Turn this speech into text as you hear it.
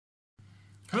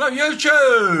Hello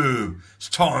YouTube! It's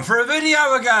time for a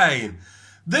video again.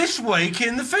 This week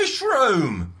in the fish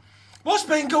room. What's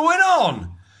been going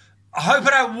on? I hope I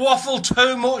don't waffle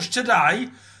too much today.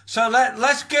 So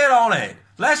let's get on it.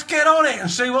 Let's get on it and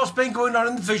see what's been going on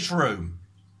in the fish room.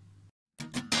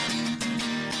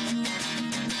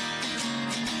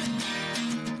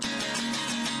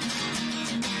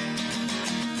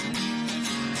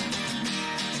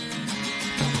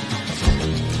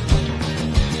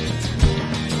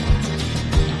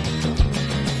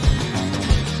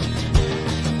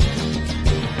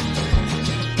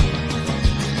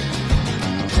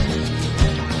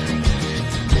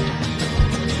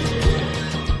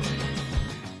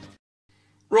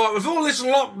 Right, with all this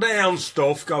lockdown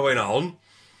stuff going on,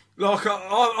 like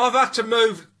I've had to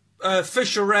move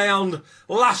fish around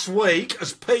last week,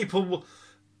 as people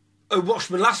who watched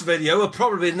my last video will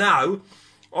probably know.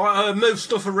 I moved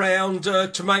stuff around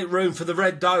to make room for the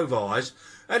red dove eyes.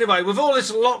 Anyway, with all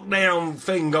this lockdown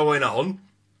thing going on,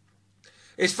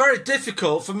 it's very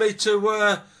difficult for me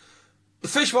to the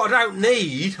fish what I don't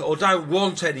need or don't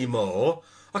want anymore,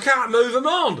 I can't move them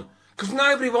on because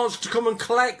nobody wants to come and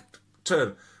collect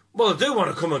them. Well, they do want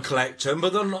to come and collect them,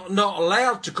 but they're not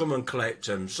allowed to come and collect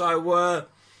them. So,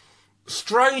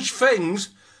 strange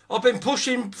things. I've been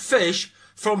pushing fish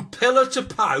from pillar to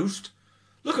post.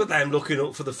 Look at them looking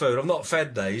up for the food. I've not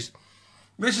fed these.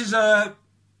 This is a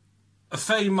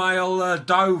female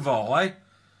dove eye.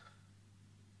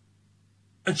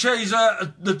 And she's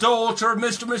the daughter of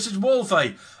Mr. and Mrs.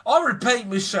 Wolfie. I repeat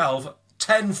myself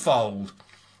tenfold.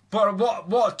 But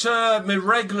what my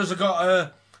regulars have got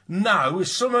to know is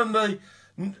some of the...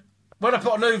 When I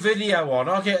put a new video on,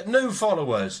 I get new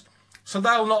followers. So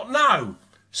they'll not know.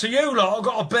 So you lot have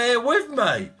got to bear with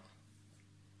me.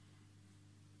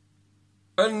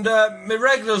 And my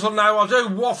regulars will know I do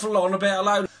waffle on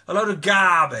about a load of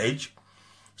garbage.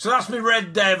 So that's my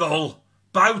red devil,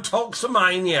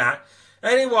 Botoxomaniac.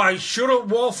 Anyway, shut up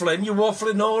waffling, you're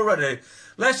waffling already.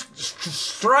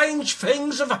 Strange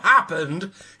things have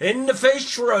happened in the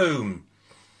fish room.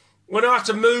 When I have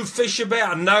to move fish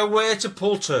about and know where to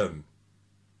put them.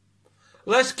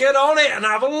 Let's get on it and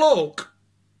have a look.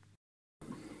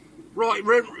 Right,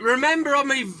 remember on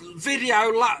my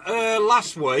video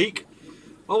last week,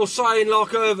 I was saying,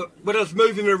 like, when I was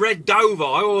moving the red dove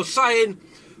eye, I was saying,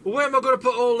 well, where am I going to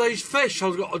put all these fish?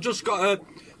 I've just got to,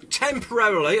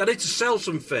 temporarily, I need to sell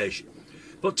some fish,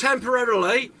 but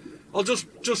temporarily, I'll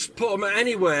just put them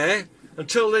anywhere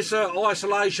until this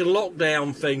isolation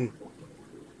lockdown thing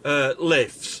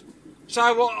lifts. So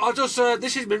I just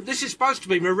this is supposed to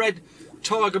be my red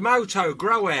Tiger Moto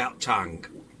grow out tank,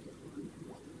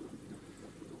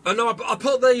 and I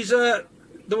put these. There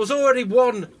was already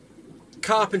one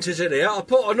carpenter's in here. I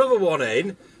put another one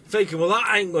in, thinking, well,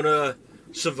 that ain't gonna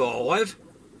survive.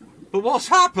 But what's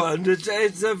happened is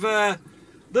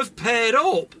they've paired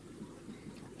up.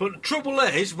 But the trouble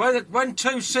is, when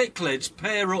two cichlids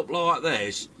pair up like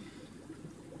this,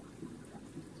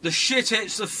 the shit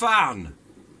hits the fan.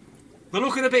 They're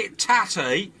looking a bit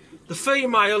tatty. The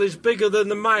female is bigger than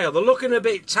the male. They're looking a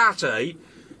bit tatty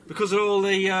because of all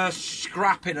the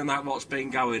scrapping and that what's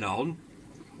been going on.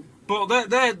 But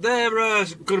they're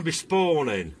going to be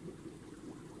spawning.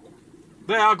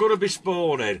 They are going to be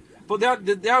spawning. But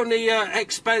the only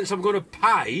expense I'm going to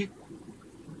pay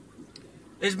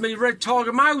is me red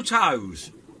Tiger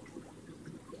Motos,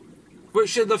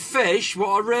 which are the fish what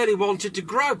I really wanted to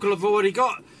grow because I've already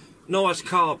got nice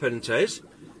carpenters.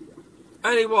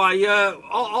 Anyway,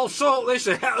 I'll sort this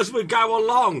out as we go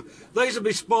along. These will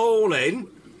be spawning,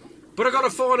 but I've got to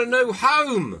find a new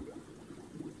home.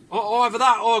 Or either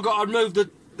that, or I've got to move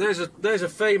the... There's a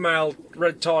female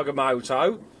red Tiger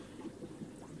Moto.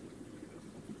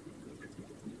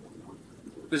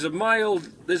 There's a male...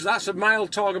 That's a male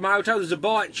Tiger Moto. There's a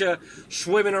bicher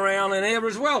swimming around in here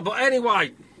as well. But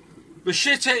anyway, the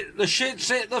shit's hit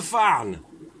the fan.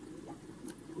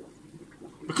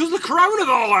 Because of the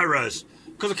coronavirus.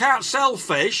 Because I can't sell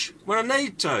fish when I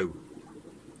need to.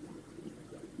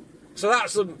 So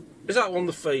that's the... Is that one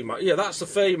the female? Yeah, that's the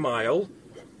female.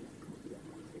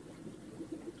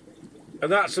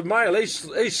 And that's the male.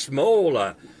 He's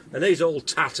smaller. And he's all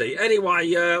tatty.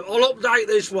 Anyway, I'll update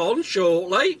this one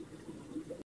shortly.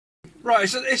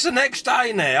 Right, it's the next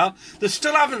day now. They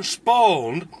still haven't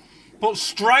spawned. But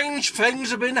strange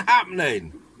things have been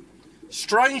happening.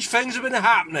 Strange things have been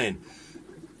happening.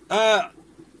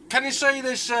 Can you see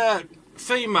this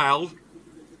female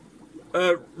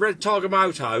red Tiger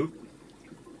Moto?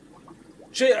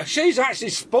 She's actually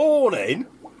spawning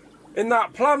in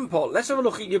that plant pot. Let's have a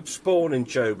look at your spawning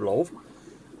tube, love.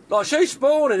 Like, she's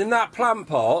spawning in that plant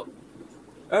pot,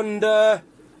 and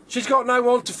she's got no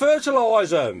one to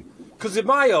fertilise them. Because the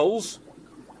males,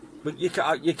 but you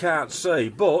can't see,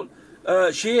 but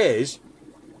she is.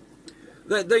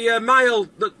 The male,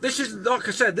 this is, like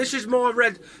I said, this is my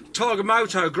red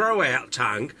Tagamoto grow out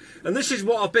tank, and this is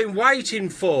what I've been waiting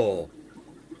for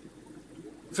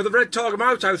the red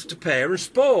Tagamotos to pair and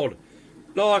spawn.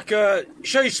 Like,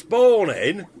 she's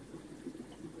spawning,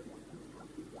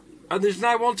 and there's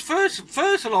no one to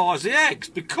fertilise the eggs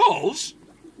because,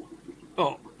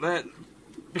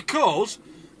 because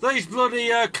these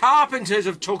bloody carpenters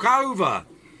have took over.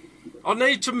 I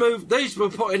need to move, these were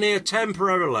put in here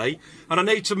temporarily, and I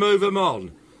need to move them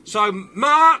on. So,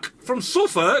 Mark from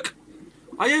Suffolk,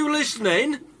 are you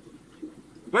listening?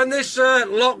 When this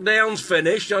lockdown's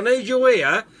finished, I need you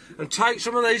here and take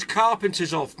some of these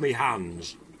carpenters off me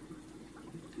hands.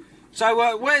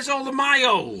 So, where's all the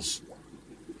males?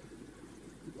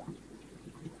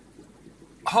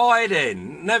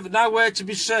 Hiding, nowhere to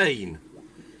be seen.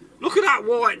 Look at that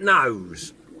white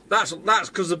nose. That's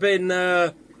because they've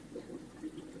been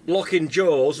locking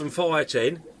jaws and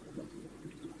fighting.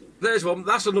 There's one.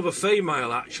 That's another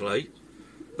female, actually.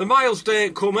 The males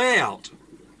didn't come out,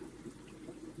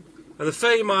 and the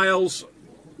females,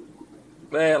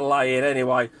 they're laying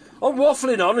anyway. I'm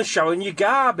waffling on and showing you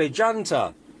garbage, aren't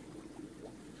I?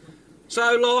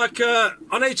 So, like,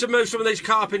 I need to move some of these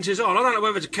carpenters on. I don't know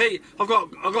whether to keep. I've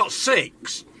got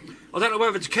 6. I don't know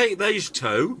whether to keep these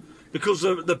 2 because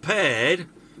they're paired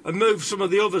and move some of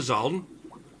the others on.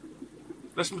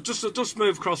 Let's just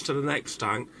move across to the next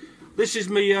tank. This is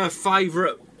my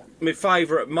favourite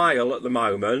male at the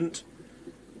moment.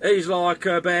 He's like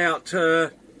about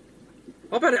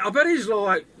I bet he's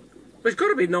like, he's got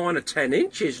to be 9 or 10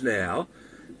 inches now,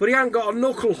 but he ain't got a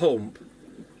knuckle hump.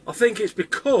 I think it's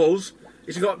because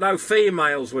he's got no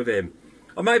females with him.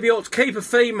 Or maybe he ought to keep a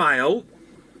female,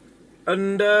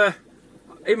 and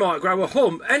he might grow a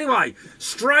hump. Anyway,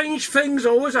 strange things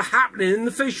always are happening in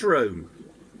the fish room.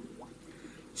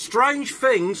 Strange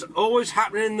things always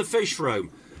happening in the fish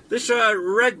room. This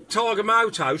red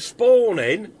Tagamoto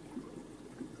spawning,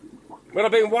 when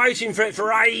I've been waiting for it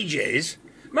for ages.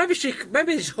 Maybe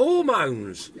it's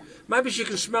hormones. Maybe she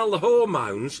can smell the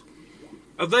hormones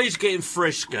of these getting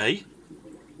frisky.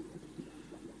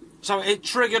 So it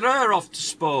triggered her off to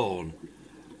spawn.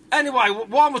 Anyway,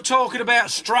 while we're talking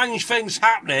about strange things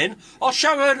happening, I'll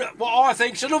show her what I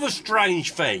think's another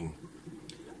strange thing.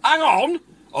 Hang on,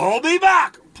 I'll be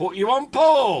back. Put you on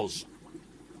pause.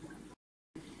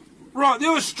 Right, the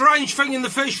other strange thing in the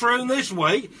fish room this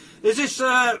week is this,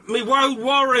 me Woad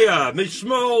Warrior, me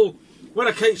small, when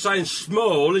I keep saying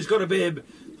small, he's got to be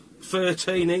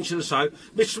 13 inches or so,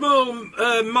 me small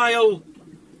male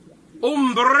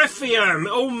Umbrifium,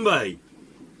 Umbi.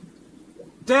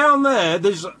 Down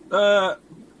there's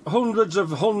hundreds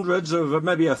of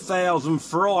maybe 1,000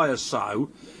 fry or so,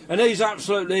 and he's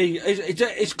absolutely,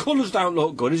 his colours don't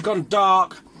look good. He's gone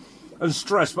dark and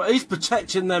stressed, but he's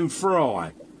protecting them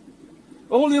fry.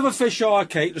 All the other fish I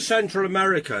keep, the Central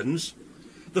Americans,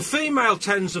 the female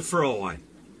tends to fry.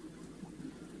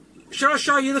 Shall I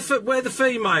show you where the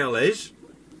female is?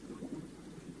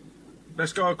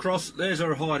 Let's go across. There's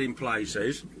her hiding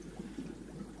places.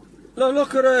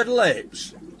 Look at her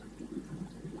lips.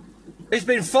 He's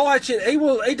been fighting.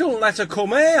 He don't let her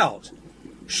come out.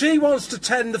 She wants to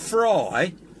tend the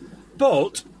fry,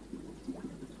 but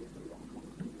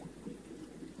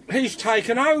he's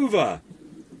taken over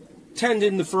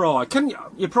tending the fry.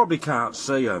 You probably can't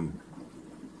see him.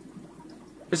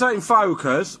 Is that in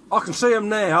focus? I can see him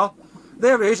now.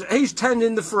 There he is. He's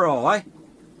tending the fry.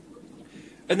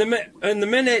 And the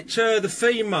minute the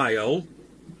female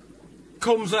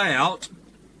comes out,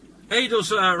 he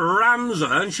does rams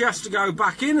her, and she has to go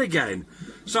back in again.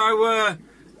 So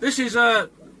this is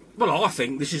well, I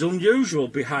think this is unusual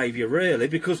behaviour really,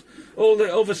 because all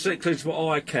the other cichlids that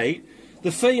I keep,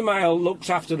 the female looks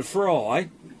after the fry,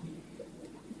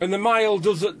 and the male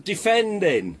does it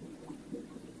defending.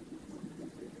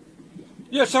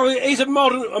 Yeah, so he's a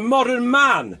modern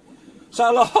man.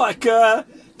 So like,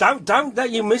 don't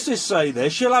let your missus say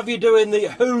this. She'll have you doing the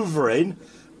hoovering,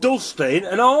 dusting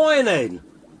and ironing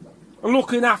and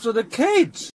looking after the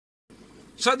kids.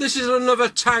 So this is another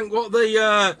tank what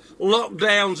the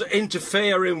lockdown's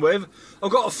interfering with.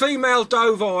 I've got a female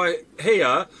doveye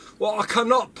here what I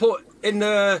cannot put in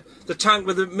the tank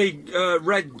with me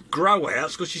red grow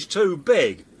outs because she's too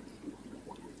big.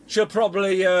 She'll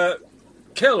probably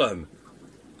kill them.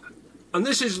 And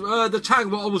this is the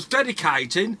tank what I was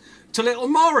dedicating to Little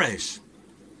Morris.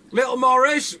 Little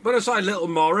Morris, when I say Little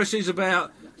Morris, he's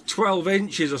about 12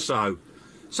 inches or so.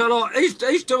 So like,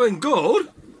 he's doing good,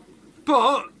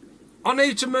 but I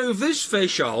need to move this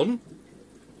fish on.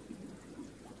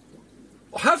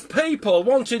 I have people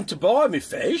wanting to buy me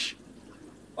fish.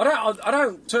 I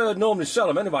don't normally sell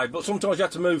them anyway, but sometimes you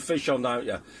have to move fish on, don't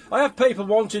you? I have people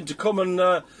wanting to come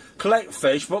and collect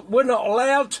fish, but we're not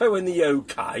allowed to in the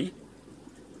UK.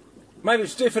 Maybe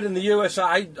it's different in the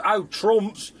USA. Oh,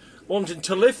 Trump's wanting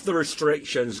to lift the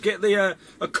restrictions, get the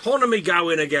economy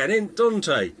going again, doesn't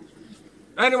he?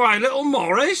 Anyway, little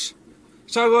Morris.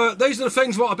 So these are the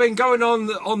things what have been going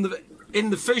on in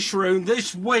the fish room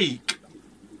this week.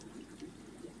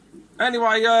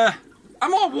 Anyway, am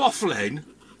I waffling?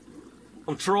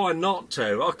 I'm trying not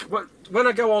to. When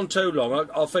I go on too long,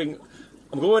 I think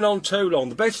I'm going on too long.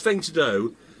 The best thing to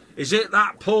do is hit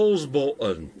that pause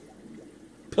button.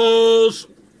 Pause.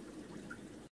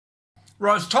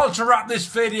 Right, it's time to wrap this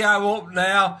video up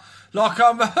now. Like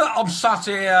I'm sat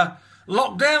here,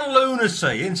 lockdown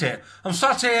lunacy, isn't it? I'm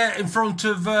sat here in front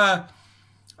of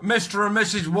Mr. and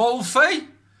Mrs. Wolfie.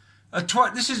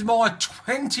 This is my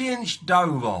 20-inch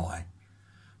dough,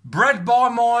 bred by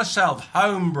myself,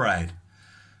 homebred.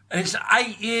 And it's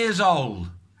 8 years old.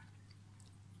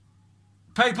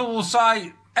 People will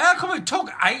say, how come it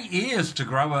took 8 years to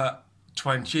grow a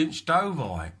 20-inch doe?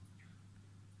 Well,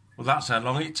 that's how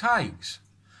long it takes.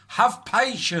 Have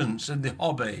patience in the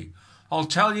hobby. I'll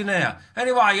tell you now.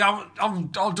 Anyway,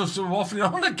 I'll just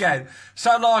waffling on again.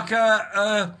 So, like,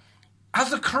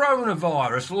 has the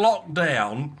coronavirus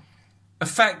lockdown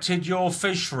affected your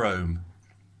fish room?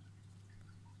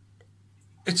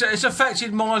 It's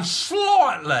affected mine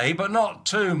slightly, but not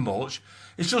too much.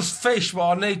 It's just fish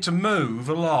what I need to move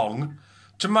along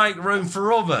to make room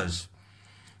for others.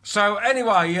 So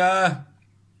anyway,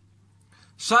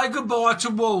 say goodbye to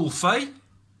Wolfie,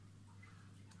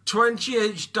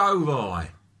 20-inch doe,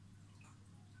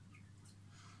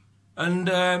 and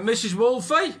Mrs.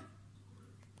 Wolfie.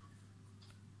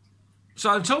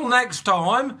 So until next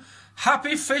time,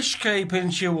 happy fish keeping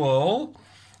to you all.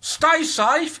 Stay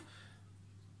safe.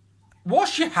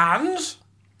 Wash your hands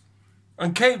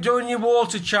and keep doing your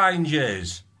water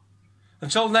changes.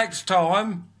 Until next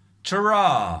time,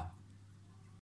 ta-ra.